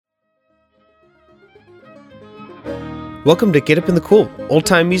Welcome to Get Up in the Cool,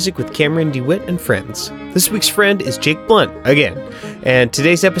 old-time music with Cameron DeWitt and friends. This week's friend is Jake Blunt, again, and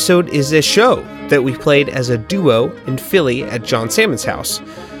today's episode is a show that we played as a duo in Philly at John Salmon's house.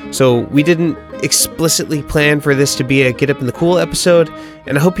 So we didn't explicitly plan for this to be a Get Up in the Cool episode,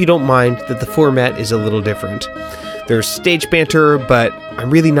 and I hope you don't mind that the format is a little different. There's stage banter, but I'm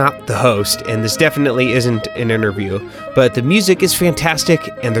really not the host, and this definitely isn't an interview. But the music is fantastic,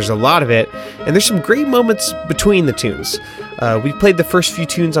 and there's a lot of it, and there's some great moments between the tunes. We played the first few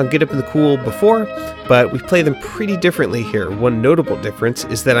tunes on Get Up in the Cool before, but we play them pretty differently here. One notable difference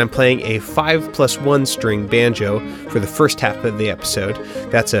is that I'm playing a 5+1 string banjo for the first half of the episode.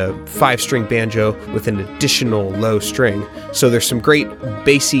 That's a 5-string banjo with an additional low string, so there's some great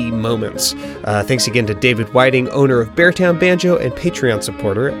bassy moments. Thanks again to David Whiting, owner of Beartown Banjo and Patreon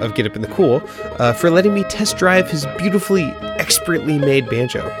supporter of Get Up in the Cool, for letting me test drive his beautifully, expertly made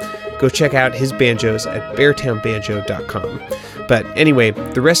banjo. Go check out his banjos at beartownbanjo.com. But anyway,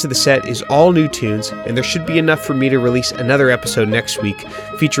 the rest of the set is all new tunes, and there should be enough for me to release another episode next week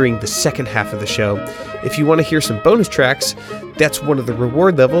featuring the second half of the show. If you want to hear some bonus tracks, that's one of the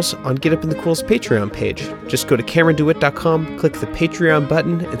reward levels on Get Up in the Cool's Patreon page. Just go to CameronDeWitt.com, click the Patreon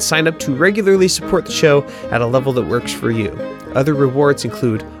button, and sign up to regularly support the show at a level that works for you. Other rewards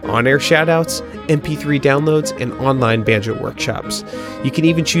include on-air shoutouts, MP3 downloads, and online banjo workshops. You can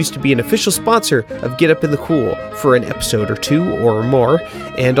even choose to be an official sponsor of Get Up in the Cool for an episode or two or more,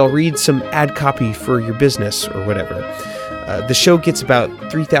 and I'll read some ad copy for your business or whatever. The show gets about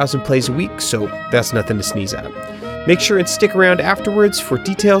 3,000 plays a week, so that's nothing to sneeze at. Make sure and stick around afterwards for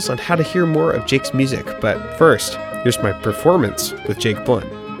details on how to hear more of Jake's music. But first, here's my performance with Jake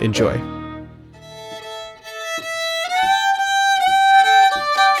Blunt. Enjoy.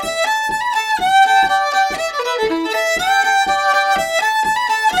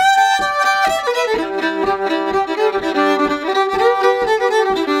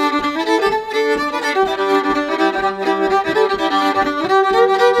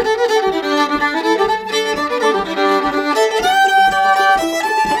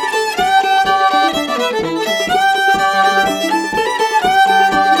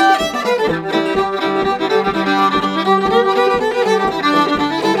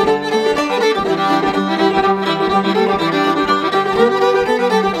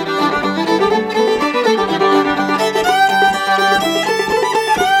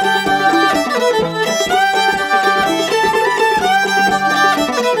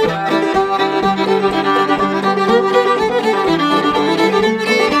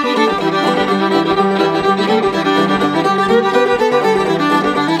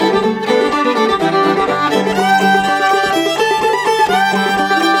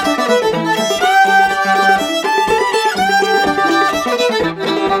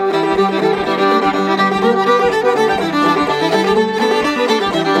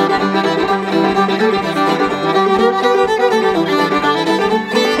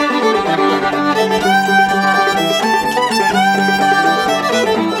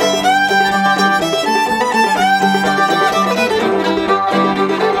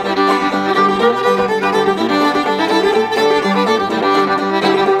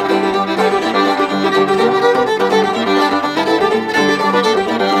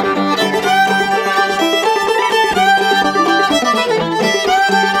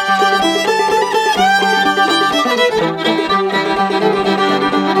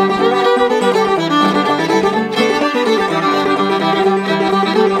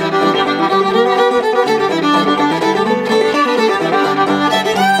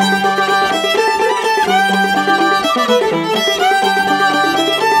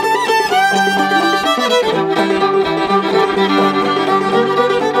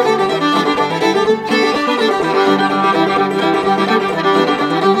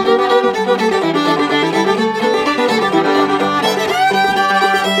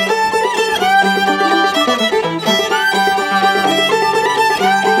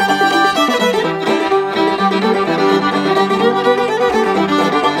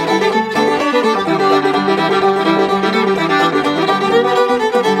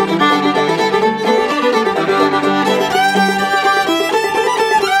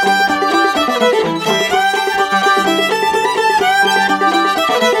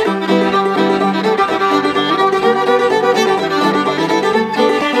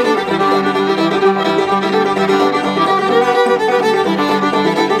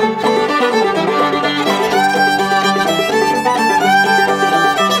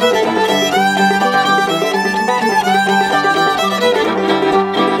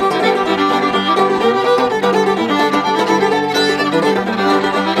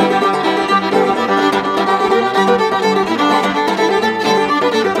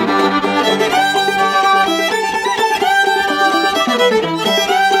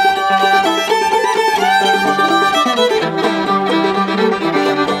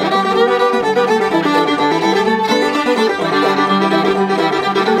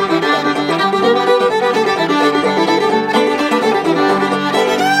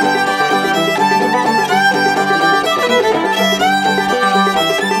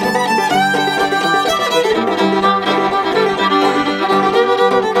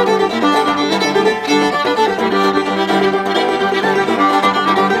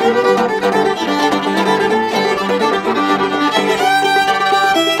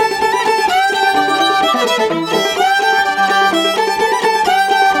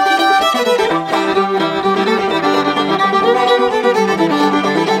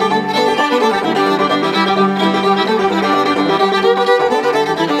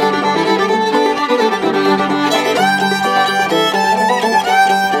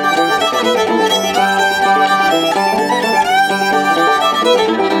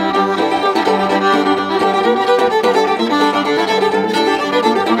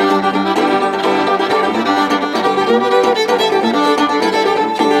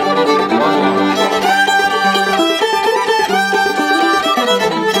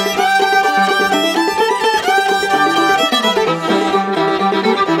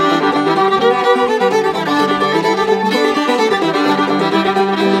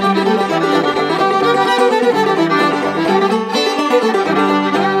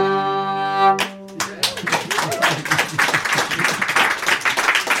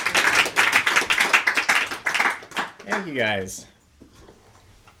 Thank you guys.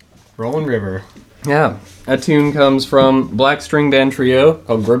 Rolling River. Yeah, that tune comes from Black String Band Trio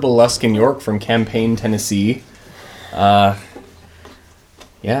called Gribble, Lusk, and York from Campaign, Tennessee. Yeah.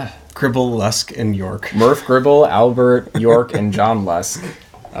 Gribble, Lusk, and York. Murph Gribble, Albert York, and John Lusk.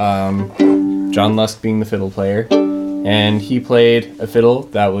 John Lusk being the fiddle player. And he played a fiddle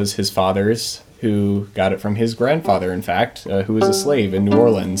that was his father's, who got it from his grandfather, in fact, who was a slave in New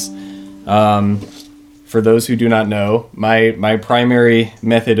Orleans. For those who do not know, my primary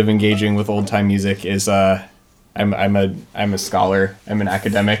method of engaging with old-time music is I'm a scholar. I'm an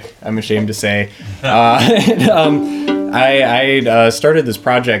academic, I'm ashamed to say. I started this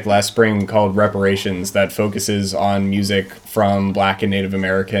project last spring called Reparations that focuses on music from Black and Native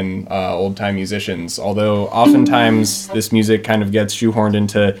American old-time musicians. Although oftentimes this music kind of gets shoehorned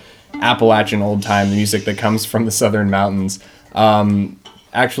into Appalachian old-time, the music that comes from the Southern Mountains.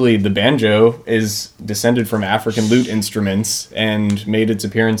 Actually, the banjo is descended from African lute instruments and made its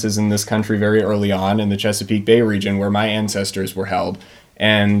appearances in this country very early on in the Chesapeake Bay region where my ancestors were held.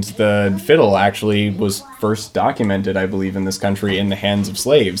 And the fiddle actually was first documented, I believe, in this country in the hands of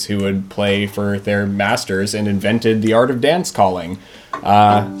slaves who would play for their masters and invented the art of dance calling.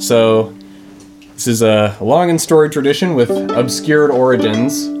 So this is a long and storied tradition with obscured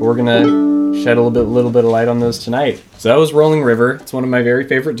origins. We're going to shed a little bit of light on those tonight. So that was Rolling River. It's one of my very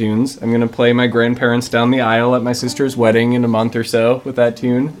favorite tunes. I'm going to play my grandparents down the aisle at my sister's wedding in a month or so with that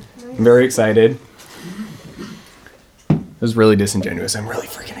tune. I'm very excited. It was really disingenuous. I'm really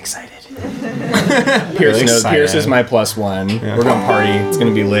freaking excited. Pierce is my +1. Yeah. We're going to party. It's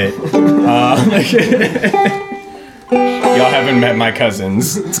going to be lit. Y'all haven't met my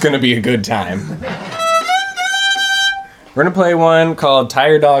cousins. It's going to be a good time. We're going to play one called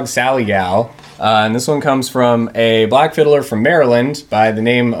Tire Dog Sally Gal. And this one comes from a black fiddler from Maryland by the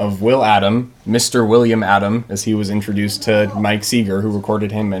name of Will Adam, Mr. William Adam, as he was introduced to Mike Seeger, who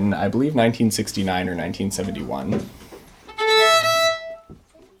recorded him in, I believe, 1969 or 1971.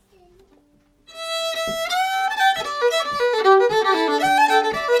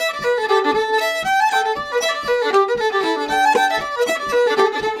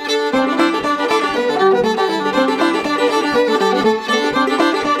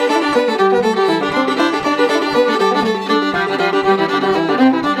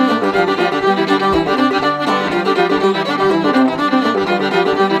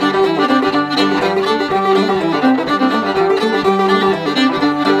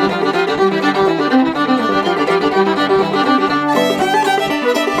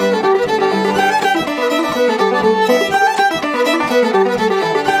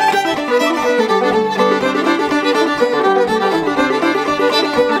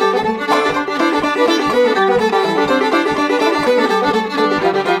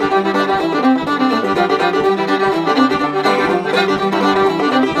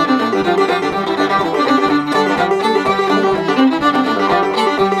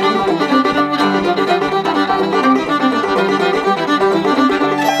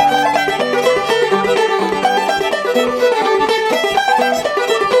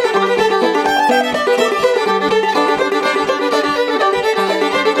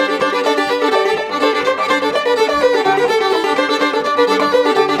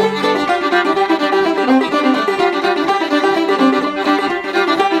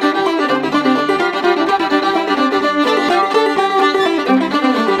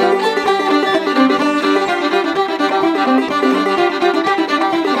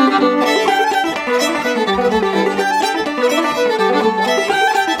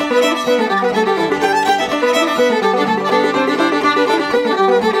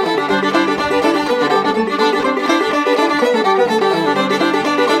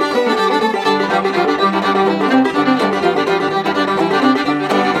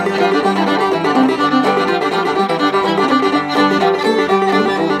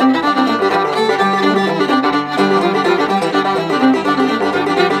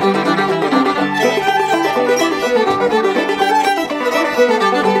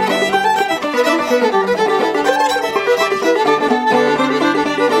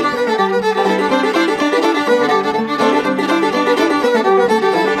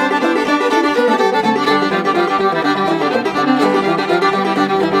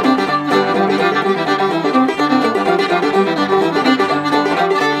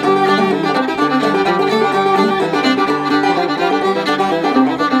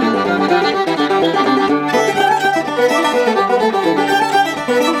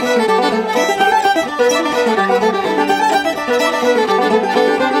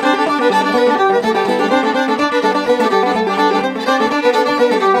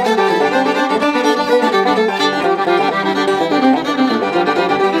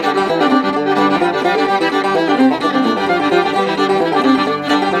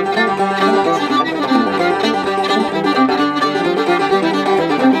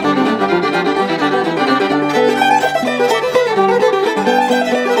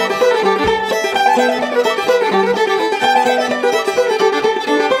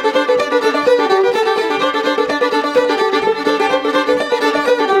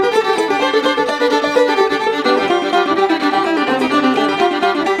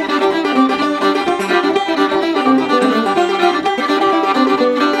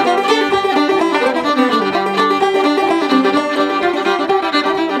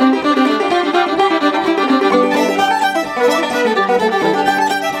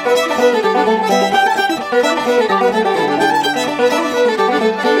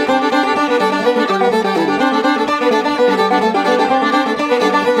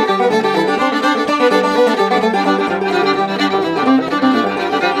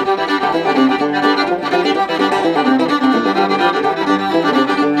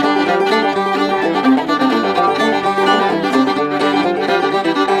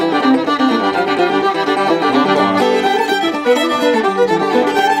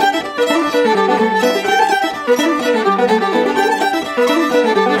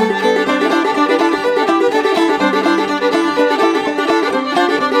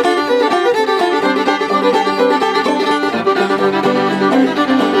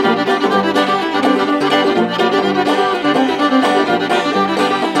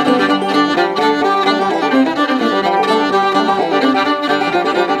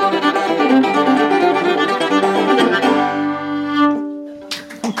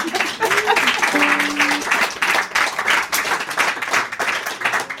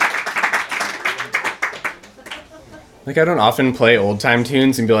 Like, I don't often play old-time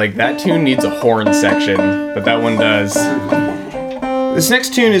tunes and be like, that tune needs a horn section, but that one does. This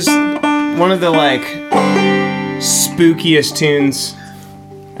next tune is one of the, like, spookiest tunes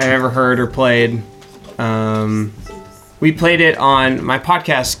I've ever heard or played. We played it on my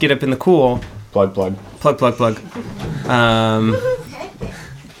podcast, Get Up in the Cool. Plug.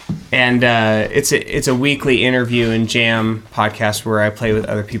 And it's a weekly interview and jam podcast where I play with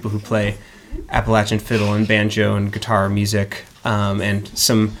other people who play Appalachian fiddle and banjo and guitar music, and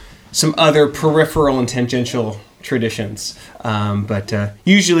some other peripheral and tangential traditions. But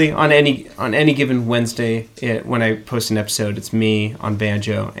usually on any given Wednesday, when I post an episode, it's me on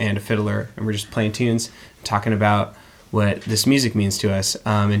banjo and a fiddler, and we're just playing tunes, talking about what this music means to us.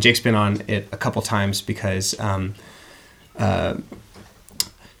 And Jake's been on it a couple times because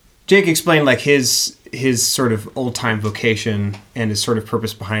Jake explained like his sort of old time vocation and his sort of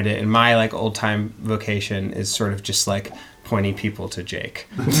purpose behind it, and my like old time vocation is sort of just like pointing people to Jake.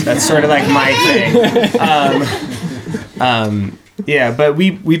 That's sort of like my thing. Yeah, but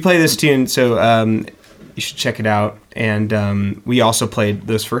we play this tune, so you should check it out. And we also played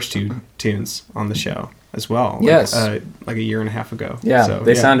those first two tunes on the show as well. Yes, like a year and a half ago. Yeah, so,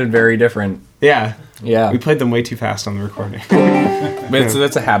 they sounded very different. Yeah. We played them way too fast on the recording. But so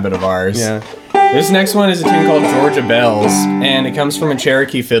that's a habit of ours. Yeah. This next one is a tune called Georgia Bells, and it comes from a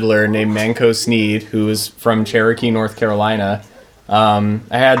Cherokee fiddler named Manco Sneed, who is from Cherokee, North Carolina. I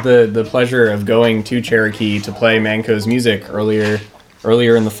had the pleasure of going to Cherokee to play Manco's music earlier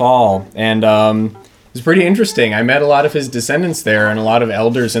in the fall, and it was pretty interesting. I met a lot of his descendants there and a lot of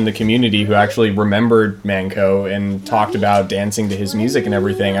elders in the community who actually remembered Manco and talked about dancing to his music and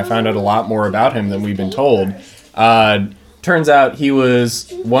everything. I found out a lot more about him than we've been told. Turns out he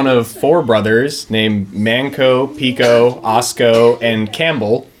was one of 4 brothers named Manco, Pico, Osco, and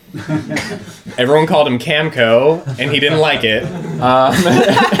Campbell. Everyone called him Camco, and he didn't like it.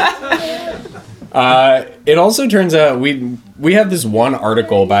 It also turns out we have this one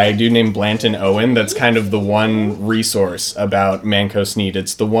article by a dude named Blanton Owen that's kind of the one resource about Manco Sneed.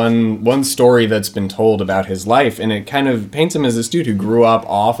 It's the one story that's been told about his life, and it kind of paints him as this dude who grew up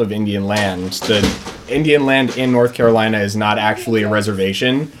off of Indian land. The Indian land in North Carolina is not actually a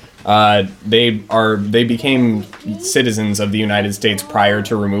reservation. They became citizens of the United States prior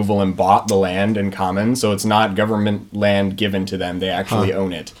to removal and bought the land in common, so it's not government land given to them. They actually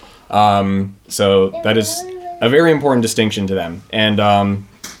own it. So that is a very important distinction to them. And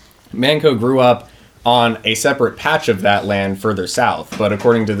Manco grew up on a separate patch of that land further south, but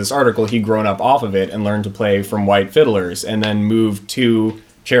according to this article, he'd grown up off of it and learned to play from white fiddlers, and then moved to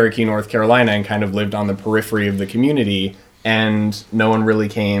Cherokee, North Carolina, and kind of lived on the periphery of the community, and no one really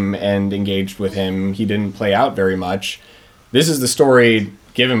came and engaged with him. He didn't play out very much. This is the story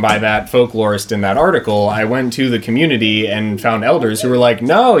given by that folklorist in that article. I went to the community and found elders who were like,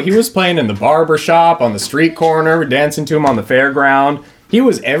 no, he was playing in the barber shop, on the street corner, dancing to him on the fairground. He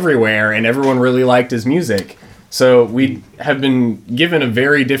was everywhere, and everyone really liked his music. So we have been given a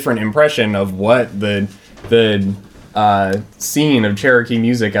very different impression of what the scene of Cherokee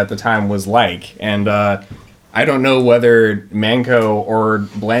music at the time was like. And I don't know whether Manco or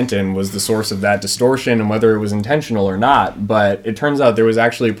Blanton was the source of that distortion and whether it was intentional or not, but it turns out there was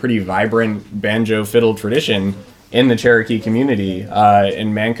actually a pretty vibrant banjo fiddle tradition in the Cherokee community,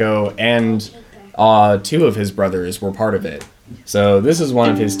 and Manco and 2 of his brothers were part of it. So this is one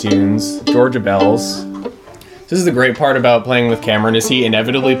of his tunes, Georgia Bells. This is the great part about playing with Cameron, is he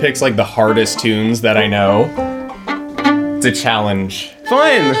inevitably picks like the hardest tunes that I know. It's a challenge.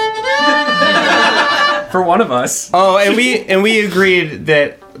 Fun! For one of us. Oh, and we agreed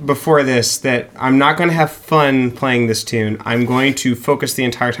that before this that I'm not going to have fun playing this tune. I'm going to focus the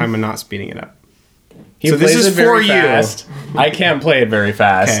entire time on not speeding it up. So this is for you. I can't play it very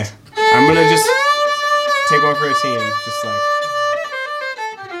fast. Okay. I'm going to just take one for a team, just like.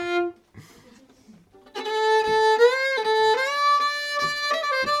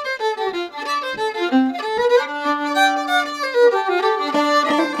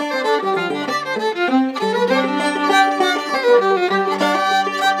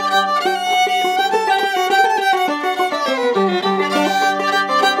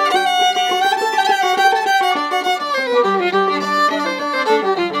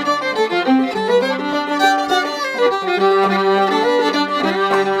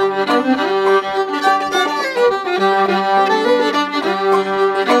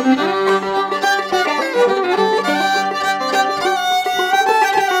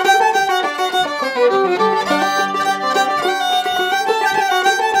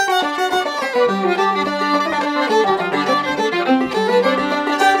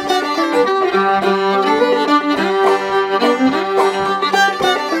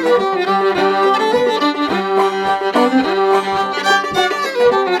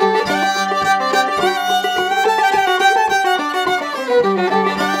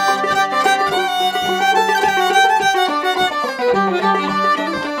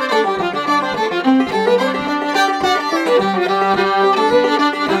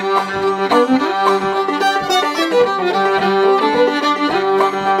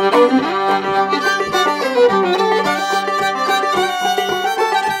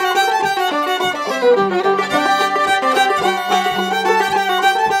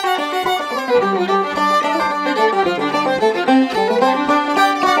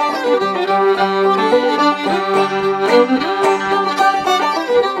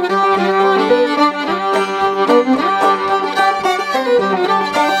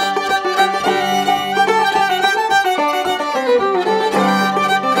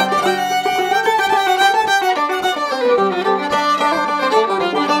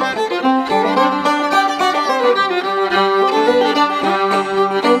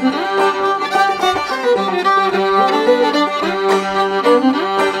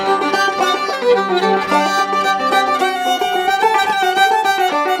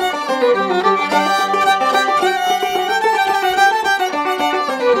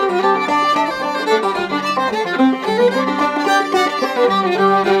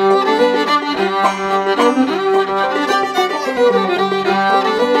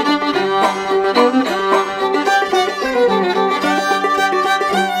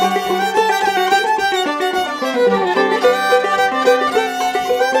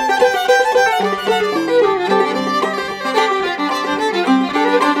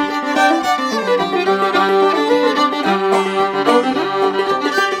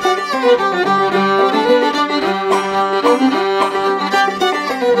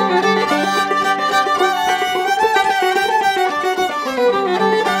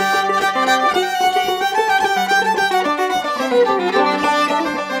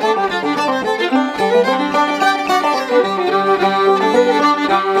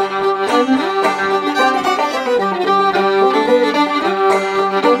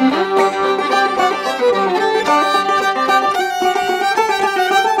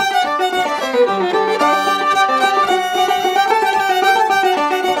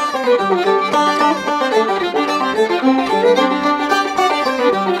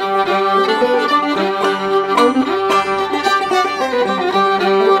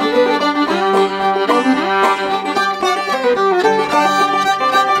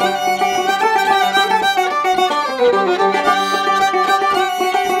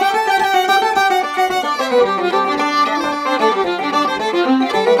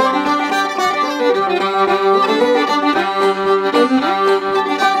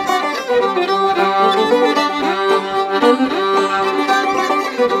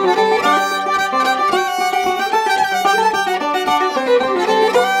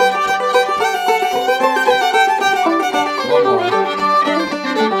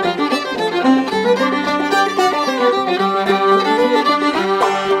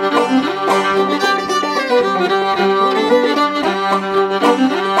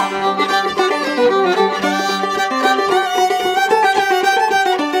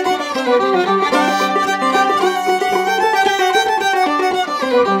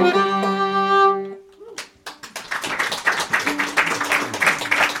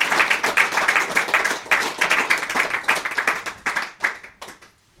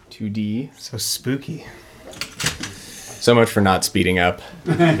 D. So spooky. So much for not speeding up.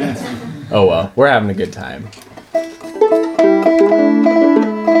 Oh well, we're having a good time.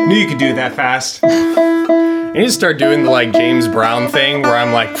 Knew you could do it that fast. I need to start doing the like James Brown thing where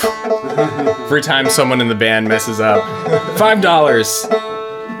I'm like, every time someone in the band messes up, $5.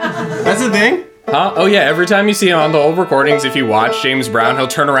 That's the thing? Huh? Oh yeah, every time you see him on the old recordings, if you watch James Brown, he'll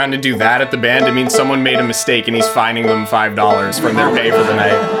turn around and do that at the band. It means someone made a mistake and he's fining them $5 from their pay for the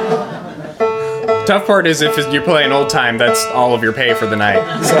night. Tough part is if you're playing old time, that's all of your pay for the night.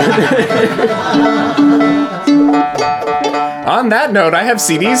 So. On that note, I have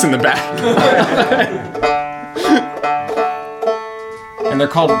CDs in the back. And they're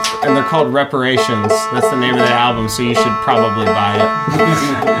called Reparations. That's the name of the album, so you should probably buy it.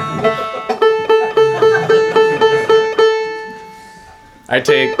 I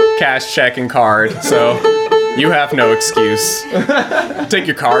take cash, check, and card, so you have no excuse. Take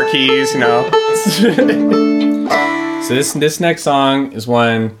your car keys, you know. So this next song is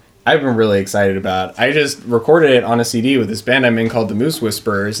one I've been really excited about. I just recorded it on a CD with this band I'm in called the Moose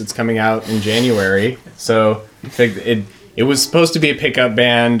Whisperers. It's coming out in January. So it was supposed to be a pickup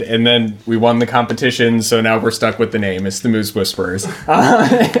band, and then we won the competition, so now we're stuck with the name. It's the Moose Whisperers.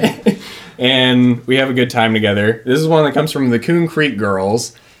 And we have a good time together. This is one that comes from the Coon Creek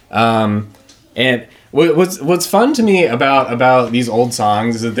Girls. And what's fun to me about these old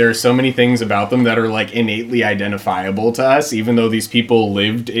songs is that there are so many things about them that are like innately identifiable to us, even though these people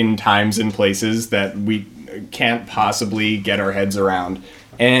lived in times and places that we can't possibly get our heads around.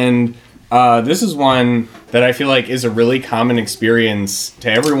 And this is one that I feel like is a really common experience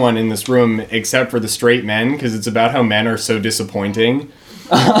to everyone in this room except for the straight men, because it's about how men are so disappointing.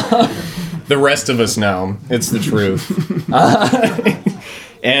 The rest of us know it's the truth.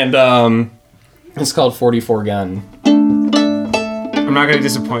 And it's called 44 Gun. I'm not gonna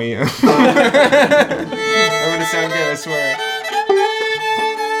disappoint you. I'm gonna sound good, I swear.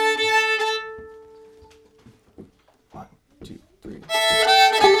 One, two, three.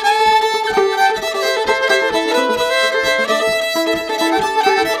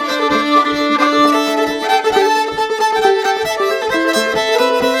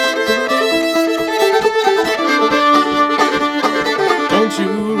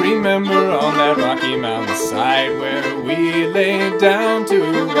 Remember on that rocky mountainside where we laid down to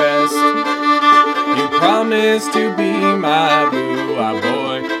rest? You promised to be my blue-eyed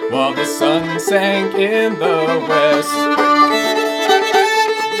boy while the sun sank in the west.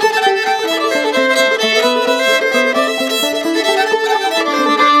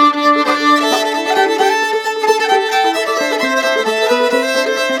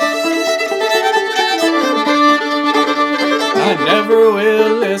 I never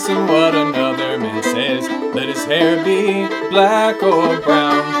will listen what another man says. Let his hair be black or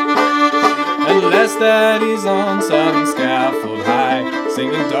brown, unless that he's on some scaffold high,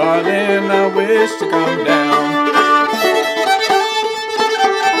 singing, darling, I wish to come down.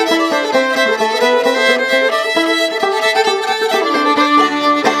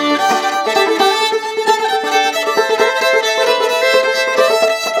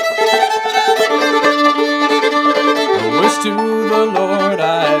 To the Lord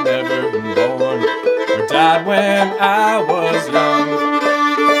I'd never been born or died when I was young.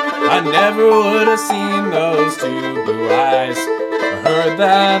 I never would have seen those two blue eyes or heard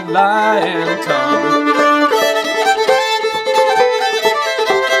that lying tongue.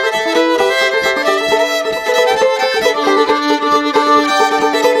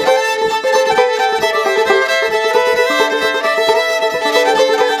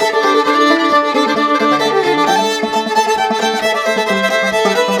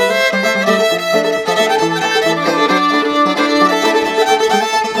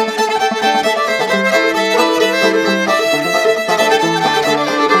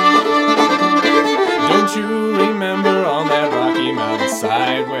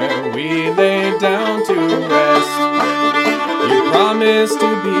 Promised to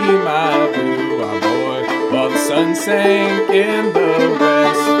be my blue-eyed boy while the sun sank in the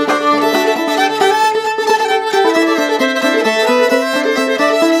west.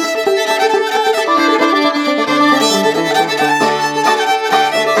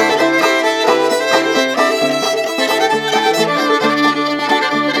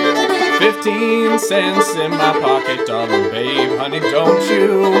 15 cents in my pocket, darling babe. Honey, don't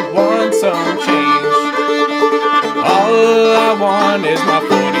you want some change? All I want is my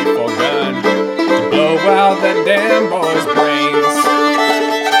 44 gun to blow out that damn boy's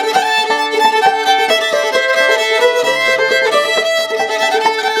brains.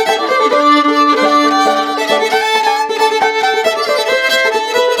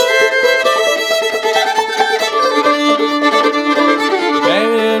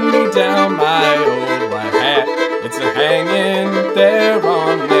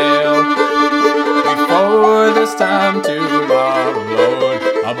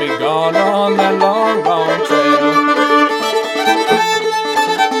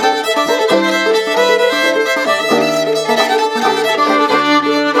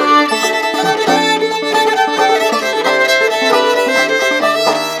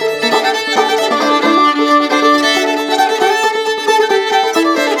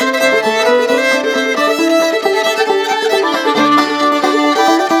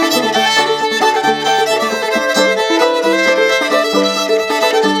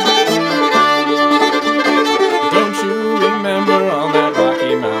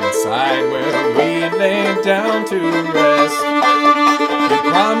 side where we lay down to rest.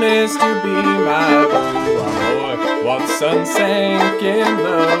 You promised to be my boy while the sun sank in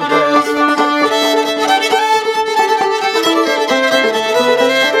the west.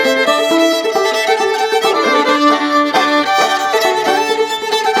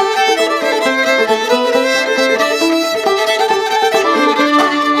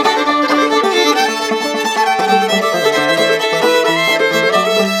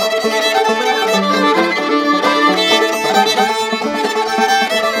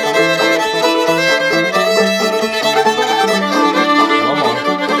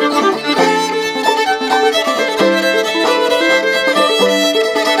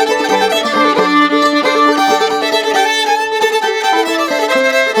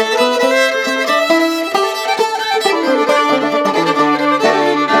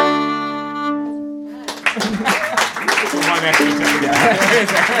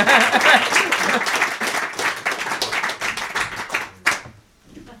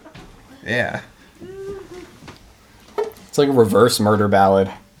 Yeah. It's like a reverse murder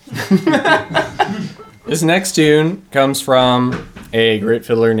ballad. This next tune comes from a great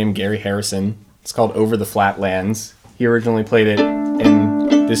fiddler named Gary Harrison. It's called Over the Flatlands. He originally played it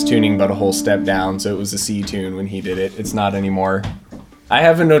in this tuning but a whole step down, so it was a C tune when he did it. It's not anymore. I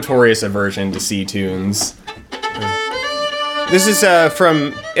have a notorious aversion to C tunes. This is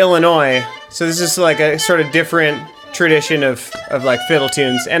from Illinois, so this is like a sort of different tradition of like fiddle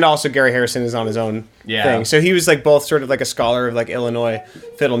tunes, and also Gary Harrison is on his own thing. So he was like both sort of like a scholar of like Illinois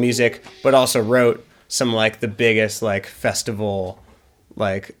fiddle music, but also wrote some like the biggest like festival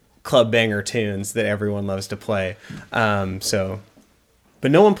like club banger tunes that everyone loves to play. But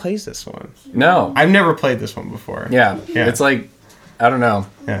no one plays this one. No. I've never played this one before. Yeah. It's like, I don't know.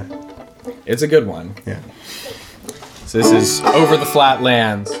 Yeah. It's a good one. Yeah. So this is Over the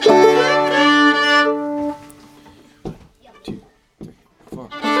Flatlands.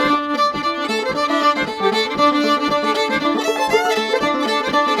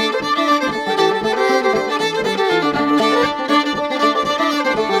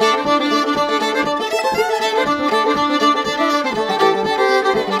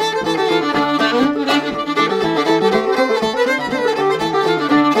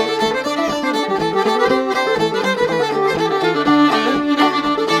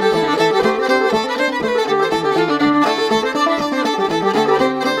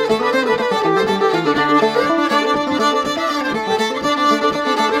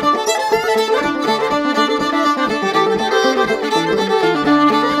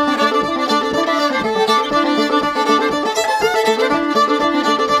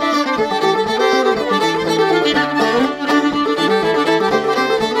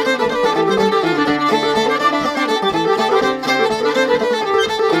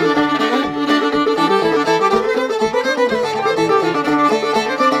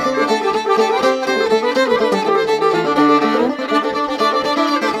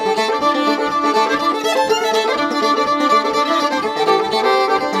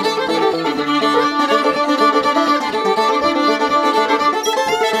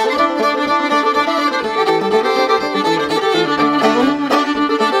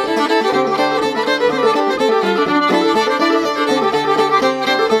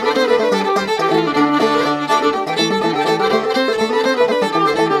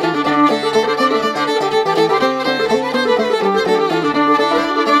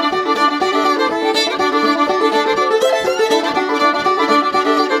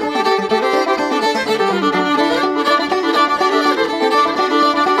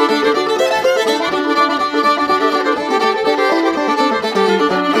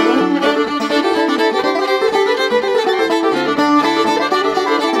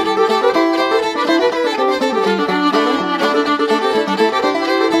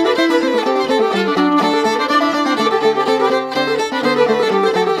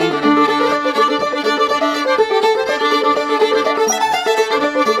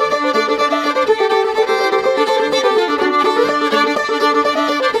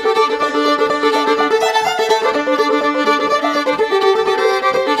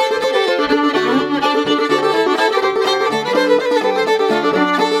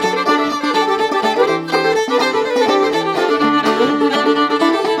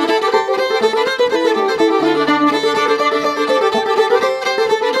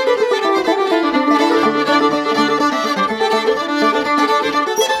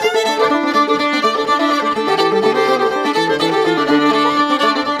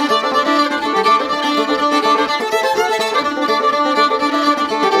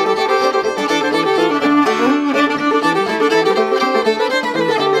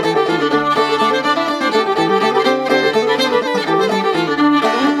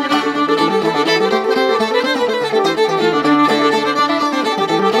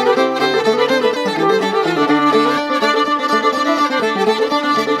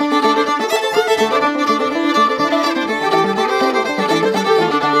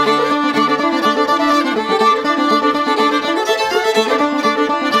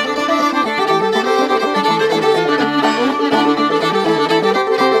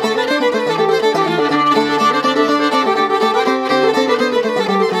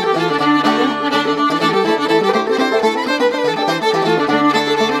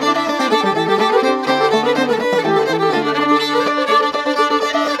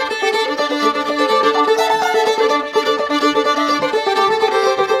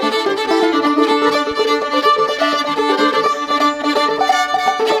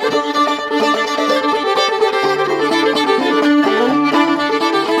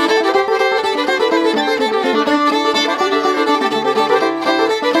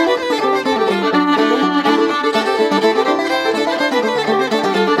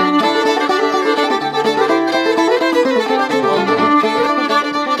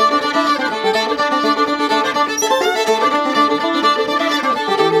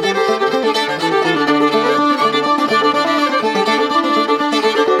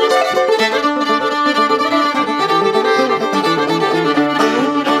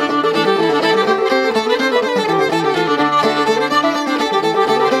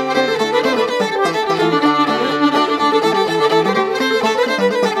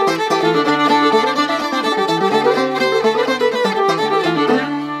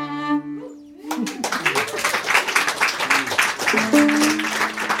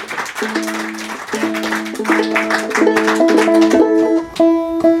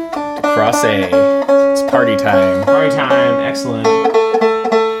 time. Party time. Excellent. Do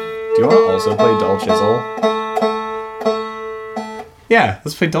you want to also play Dull Chisel? Yeah,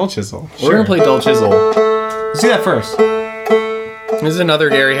 let's play Dull Chisel. We're gonna play Dull Chisel. Let's do that first. This is another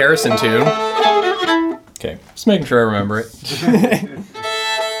Gary Harrison tune. Okay, just making sure I remember it.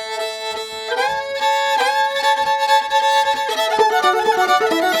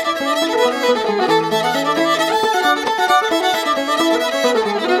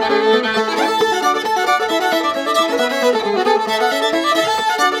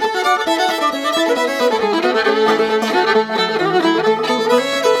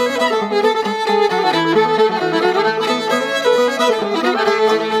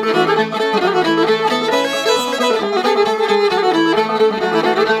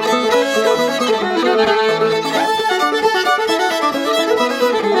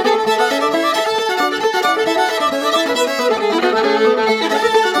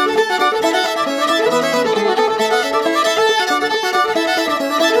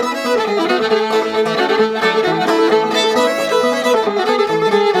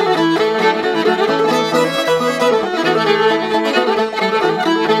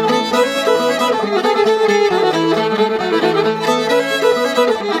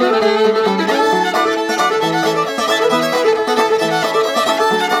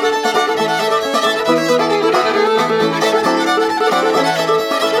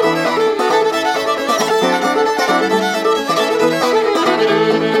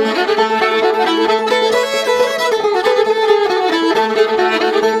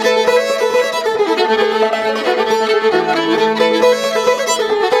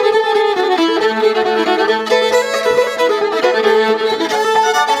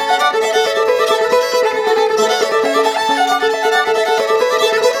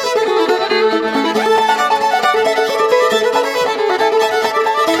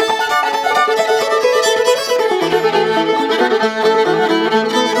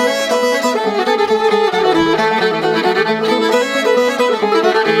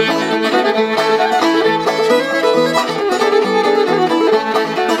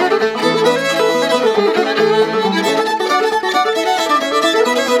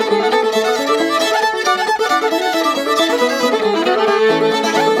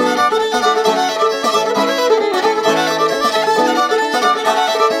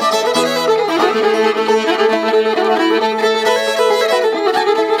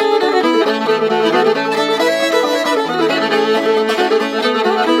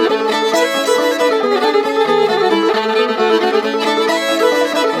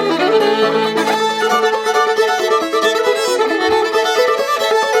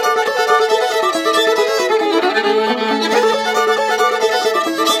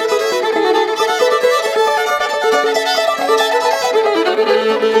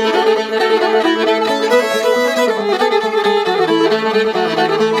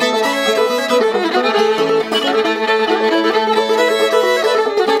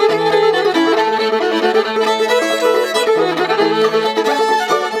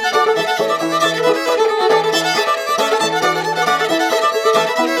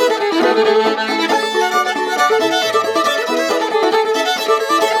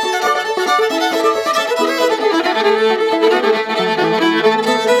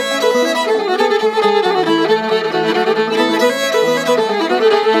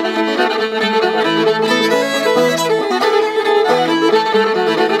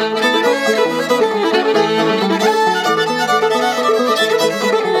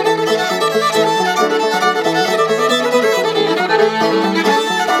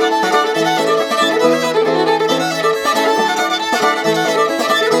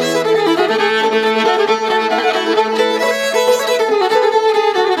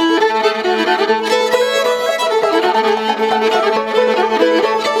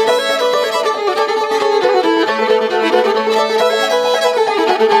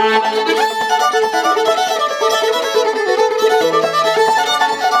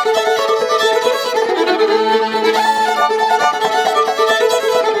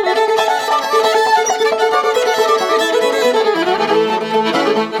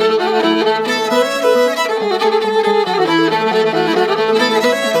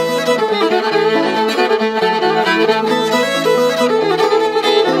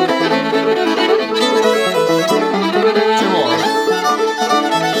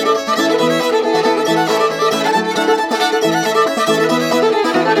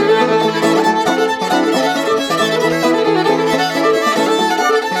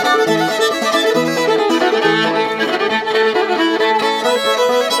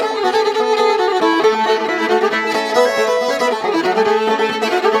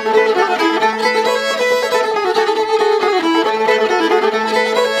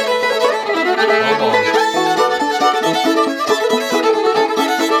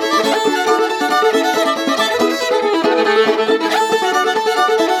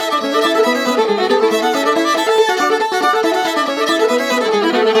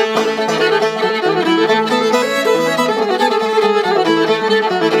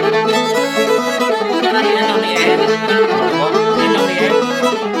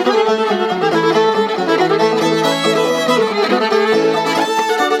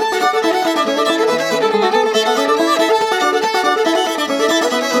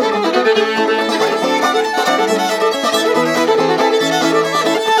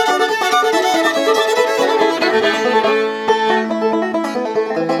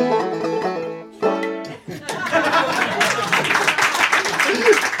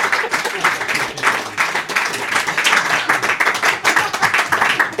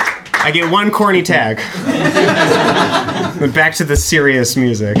 I get one corny tag. But back to the serious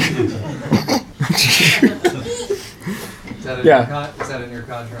music. Is that in your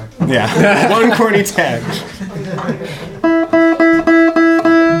contract? Yeah, one corny tag.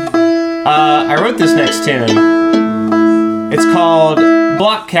 I wrote this next tune. It's called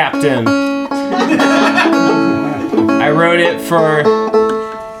Block Captain. I wrote it for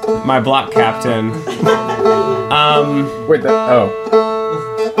my block captain.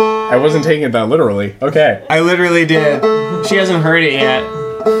 I wasn't taking it that literally. Okay. I literally did. She hasn't heard it yet.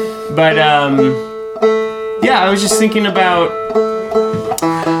 But, yeah, I was just thinking about...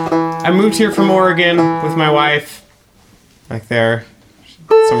 I moved here from Oregon with my wife. Like there.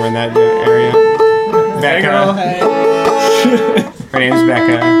 Somewhere in that area. Becca. Her name's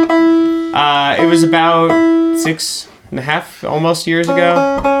Becca. It was about 6.5, almost years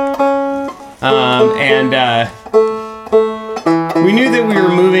ago. We knew that we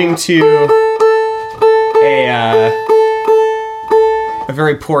were moving to a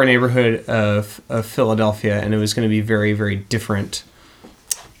very poor neighborhood of Philadelphia, and it was going to be very, very different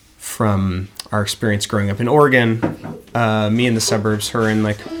from our experience growing up in Oregon. Me in the suburbs, her in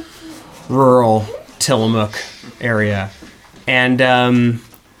like rural Tillamook area. And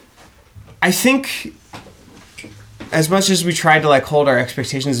I think as much as we tried to like hold our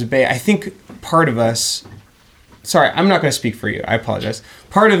expectations at bay, I think part of us, sorry, I'm not going to speak for you, I apologize.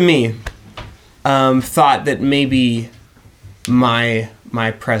 Part of me thought that maybe my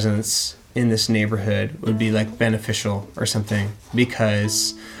presence in this neighborhood would be like beneficial or something,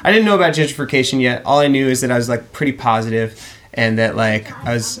 because I didn't know about gentrification yet. All I knew is that I was like pretty positive and that like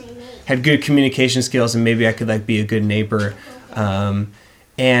had good communication skills and maybe I could like be a good neighbor.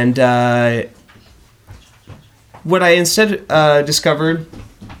 What I instead discovered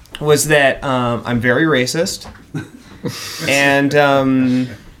was that I'm very racist and I'm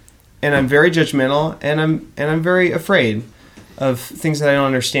very judgmental and I'm very afraid of things that I don't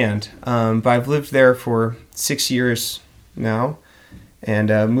understand. But I've lived there for 6 years now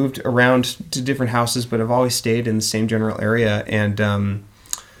and moved around to different houses, but I've always stayed in the same general area. And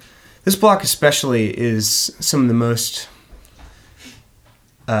this block especially is some of the most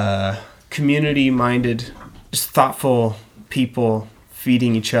community-minded, just thoughtful people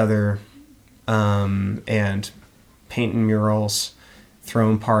feeding each other and painting murals,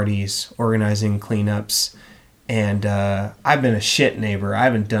 throwing parties, organizing cleanups. And I've been a shit neighbor. I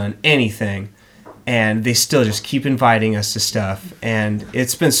haven't done anything. And they still just keep inviting us to stuff. And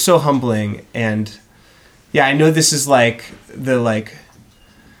it's been so humbling. And yeah, I know this is like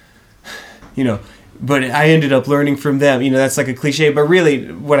but I ended up learning from them. That's like a cliche. But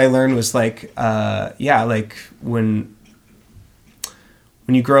really what I learned was like when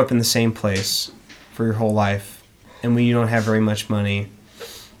you grow up in the same place for your whole life and when you don't have very much money,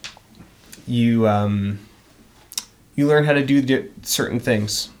 you learn how to do certain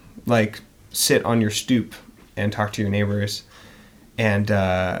things, like sit on your stoop and talk to your neighbors. And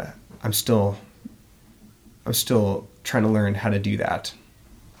I'm still trying to learn how to do that.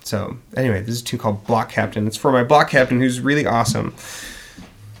 So anyway, this is a tune called Block Captain. It's for my block captain, who's really awesome.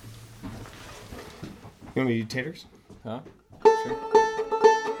 You want me to do taters? Huh? Sure.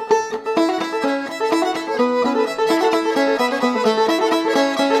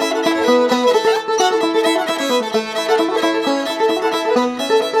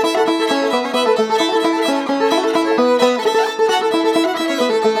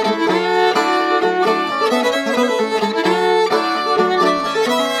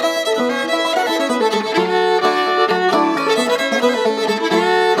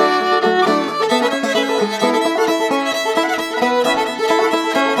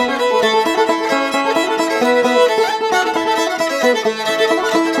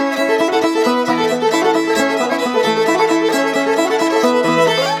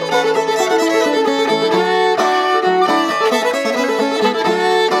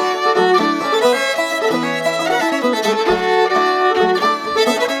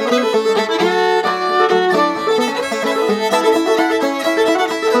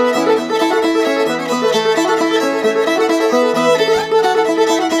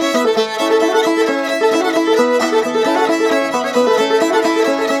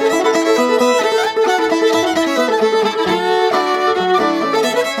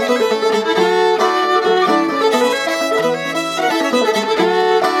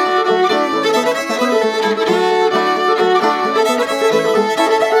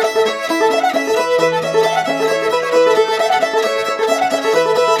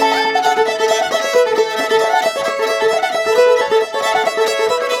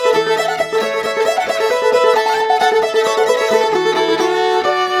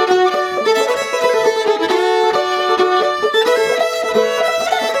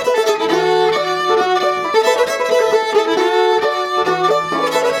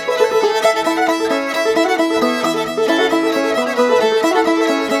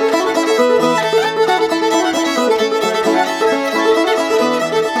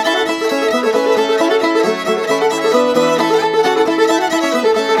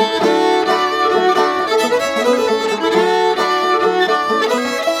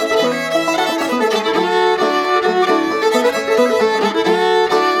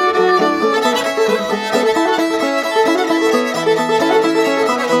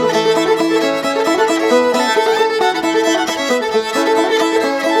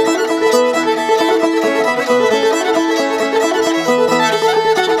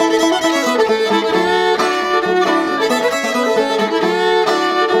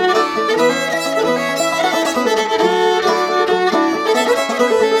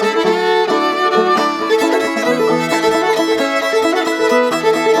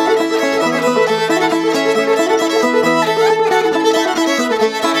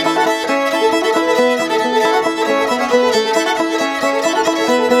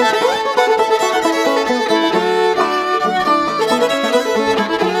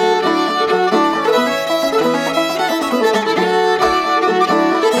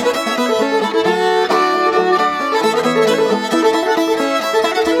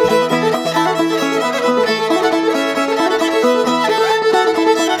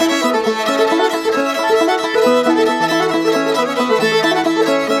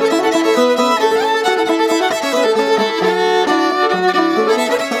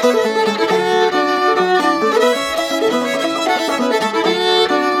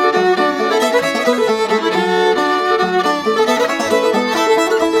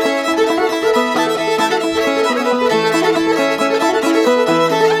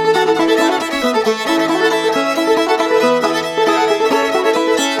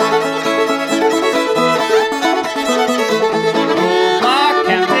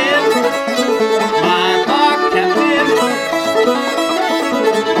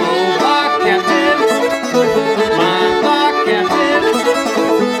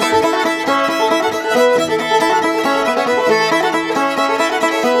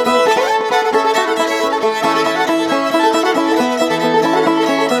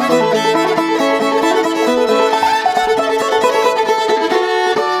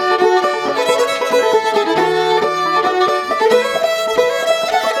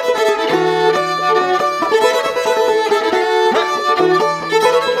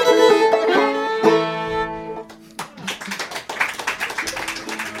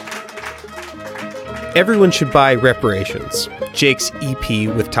 Everyone should buy Reparations, Jake's EP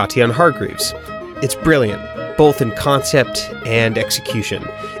with Tatiana Hargreaves. It's brilliant, both in concept and execution.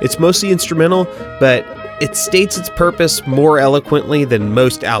 It's mostly instrumental, but it states its purpose more eloquently than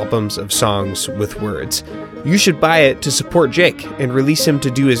most albums of songs with words. You should buy it to support Jake and release him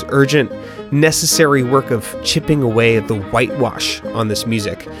to do his urgent, necessary work of chipping away the whitewash on this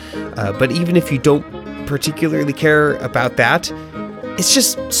music. But even if you don't particularly care about that, it's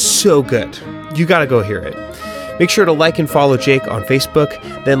just so good. You gotta go hear it. Make sure to like and follow Jake on Facebook,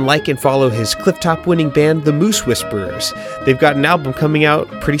 then like and follow his Clifftop winning band, the Moose Whisperers. They've got an album coming out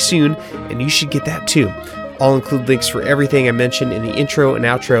pretty soon, and you should get that too. I'll include links for everything I mentioned in the intro and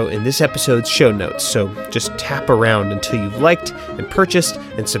outro in this episode's show notes, so just tap around until you've liked and purchased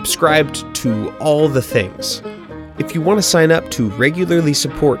and subscribed to all the things. If you want to sign up to regularly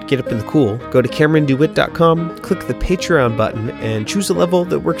support Get Up in the Cool, go to CameronDeWitt.com, click the Patreon button, and choose a level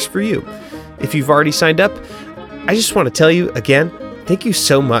that works for you. If you've already signed up, I just want to tell you again, thank you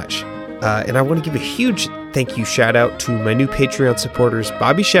so much. And I want to give a huge thank you shout out to my new Patreon supporters,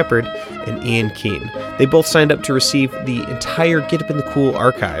 Bobby Shepard and Ian Keane. They both signed up to receive the entire Get Up in the Cool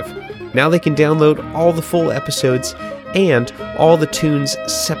archive. Now they can download all the full episodes and all the tunes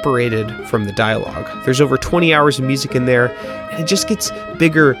separated from the dialogue. There's over 20 hours of music in there, and it just gets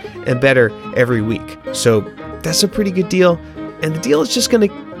bigger and better every week. So that's a pretty good deal, and the deal is just going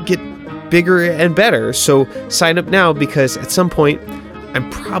to get bigger and better. So sign up now, because at some point, I'm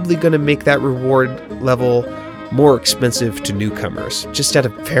probably going to make that reward level more expensive to newcomers, just out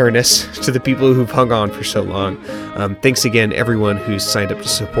of fairness to the people who've hung on for so long. Thanks again, everyone who's signed up to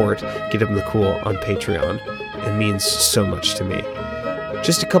support Get Up in the Cool on Patreon. It means so much to me.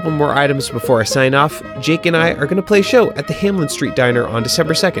 Just a couple more items before I sign off. Jake and I are going to play a show at the Hamlin Street Diner on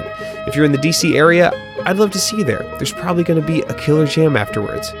December 2nd. If you're in the DC area, I'd love to see you there. There's probably going to be a killer jam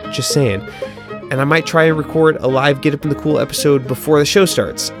afterwards. Just saying. And I might try and record a live Get Up in the Cool episode before the show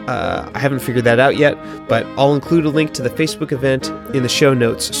starts. I haven't figured that out yet, but I'll include a link to the Facebook event in the show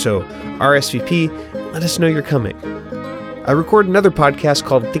notes, so RSVP, let us know you're coming. I record another podcast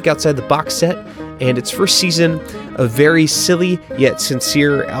called Think Outside the Box Set, and its first season, a very silly yet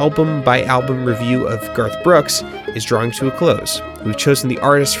sincere album-by-album review of Garth Brooks, is drawing to a close. We've chosen the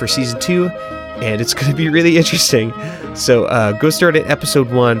artist for season 2, and it's going to be really interesting. So go start at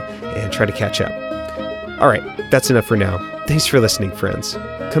episode 1 and try to catch up. All right, that's enough for now. Thanks for listening, friends.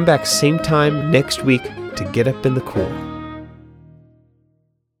 Come back same time next week to Get Up in the Cool.